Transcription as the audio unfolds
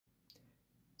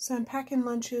So I'm packing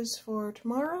lunches for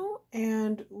tomorrow,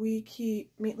 and we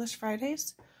keep meatless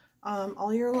Fridays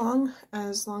all year long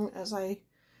as I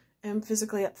am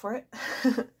physically up for it.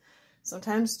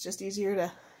 Sometimes it's just easier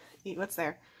to eat what's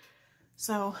there.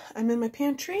 So I'm in my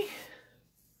pantry.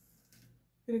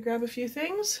 Gonna grab a few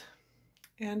things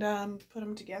and put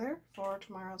them together for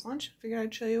tomorrow's lunch. Figured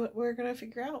I'd show you what we're gonna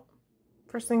figure out.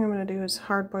 First thing I'm gonna do is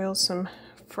hard boil some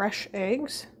fresh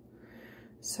eggs.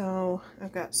 So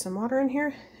I've got some water in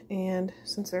here, and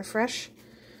since they're fresh,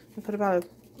 I put about a,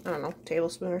 I don't know,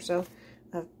 tablespoon or so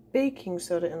of baking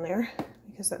soda in there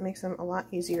because that makes them a lot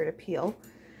easier to peel.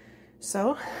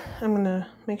 So I'm gonna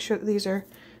make sure that these are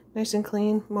nice and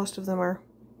clean. Most of them are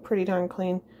pretty darn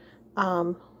clean.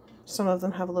 Some of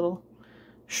them have a little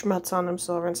schmutz on them,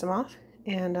 so I'll rinse them off.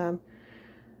 And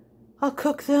I'll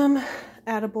cook them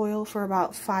at a boil for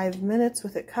about 5 minutes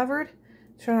with it covered.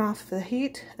 Turn off the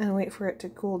heat and wait for it to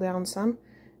cool down some,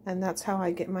 and that's how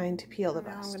I get mine to peel the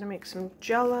best. Now I'm gonna make some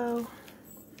Jell-O.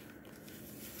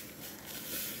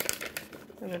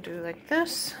 I'm gonna do like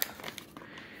this,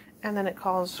 and then it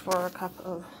calls for a cup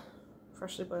of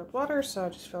freshly boiled water, so I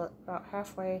just fill it about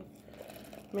halfway,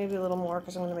 maybe a little more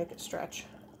because I'm gonna make it stretch.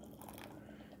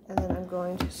 And then I'm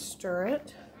going to stir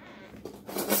it.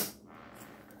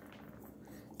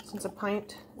 Since a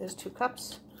pint is 2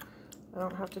 cups, I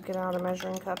don't have to get out a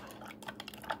measuring cup.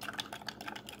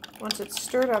 Once it's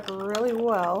stirred up really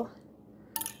well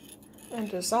and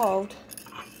dissolved,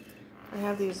 I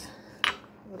have these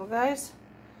little guys,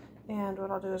 and what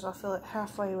I'll do is I'll fill it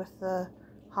halfway with the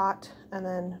hot and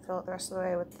then fill it the rest of the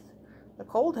way with the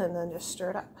cold, and then just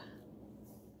stir it up.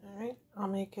 Alright, I'll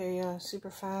make a super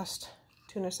fast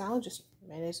tuna salad, just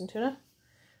mayonnaise and tuna,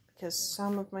 because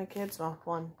some of my kids, well,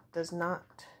 one does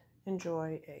not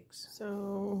enjoy eggs.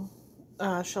 So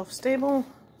shelf stable,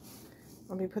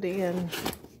 I'll be putting in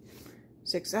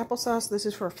 6 applesauce. This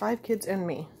is for 5 kids and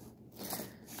me.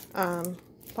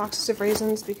 Boxes of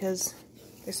raisins because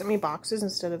they sent me boxes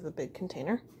instead of the big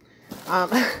container. A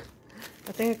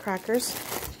thing of crackers.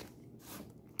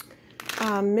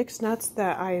 Mixed nuts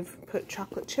that I've put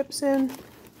chocolate chips in.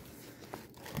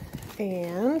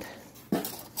 And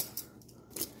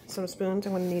some spoons.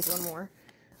 I'm going to need one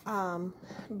more.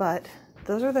 But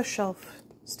those are the shelf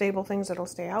stable things that'll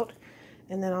stay out,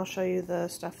 and then I'll show you the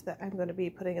stuff that I'm going to be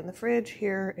putting in the fridge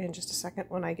here in just a second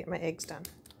when I get my eggs done.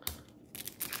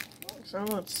 So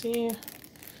let's see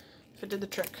if it did the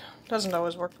trick. Doesn't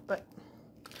always work, but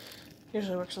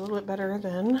usually works a little bit better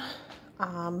than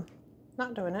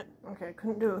not doing it. Okay, I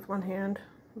couldn't do it with one hand,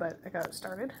 but I got it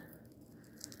started.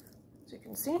 As you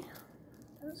can see,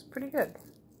 that's pretty good.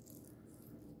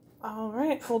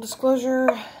 Alright, full disclosure,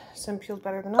 some peeled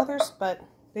better than others, but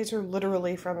these are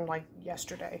literally from like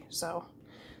yesterday, so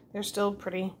they're still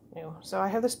pretty new. So I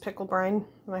have this pickle brine,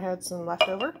 and I had some left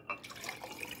over.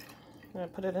 I'm going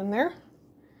to put it in there.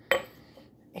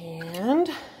 And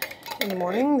in the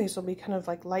morning, these will be kind of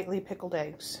like lightly pickled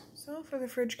eggs. So for the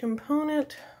fridge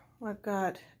component, I've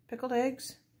got pickled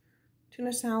eggs,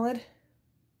 tuna salad,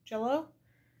 Jell-O,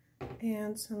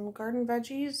 and some garden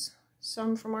veggies.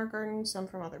 Some from our garden, some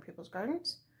from other people's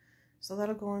gardens. So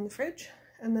that'll go in the fridge,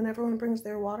 and then everyone brings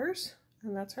their waters,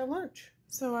 and that's our lunch.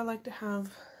 So I like to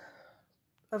have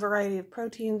a variety of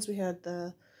proteins. We had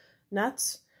the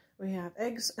nuts, we have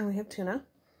eggs, and we have tuna.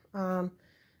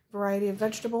 Variety of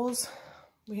vegetables.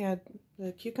 We had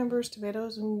the cucumbers,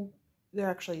 tomatoes, and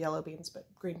they're actually yellow beans, but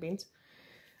green beans.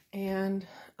 And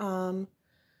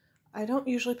I don't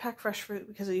usually pack fresh fruit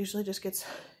because it usually just gets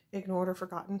ignored or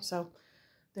forgotten. So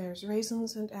there's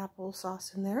raisins and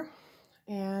applesauce in there.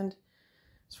 And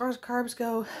as far as carbs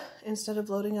go, instead of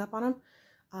loading up on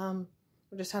them,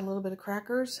 we just had a little bit of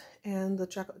crackers and the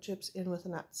chocolate chips in with the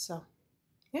nuts. So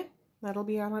yeah, that'll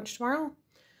be our lunch tomorrow.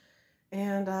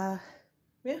 And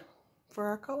yeah, for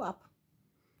our co-op.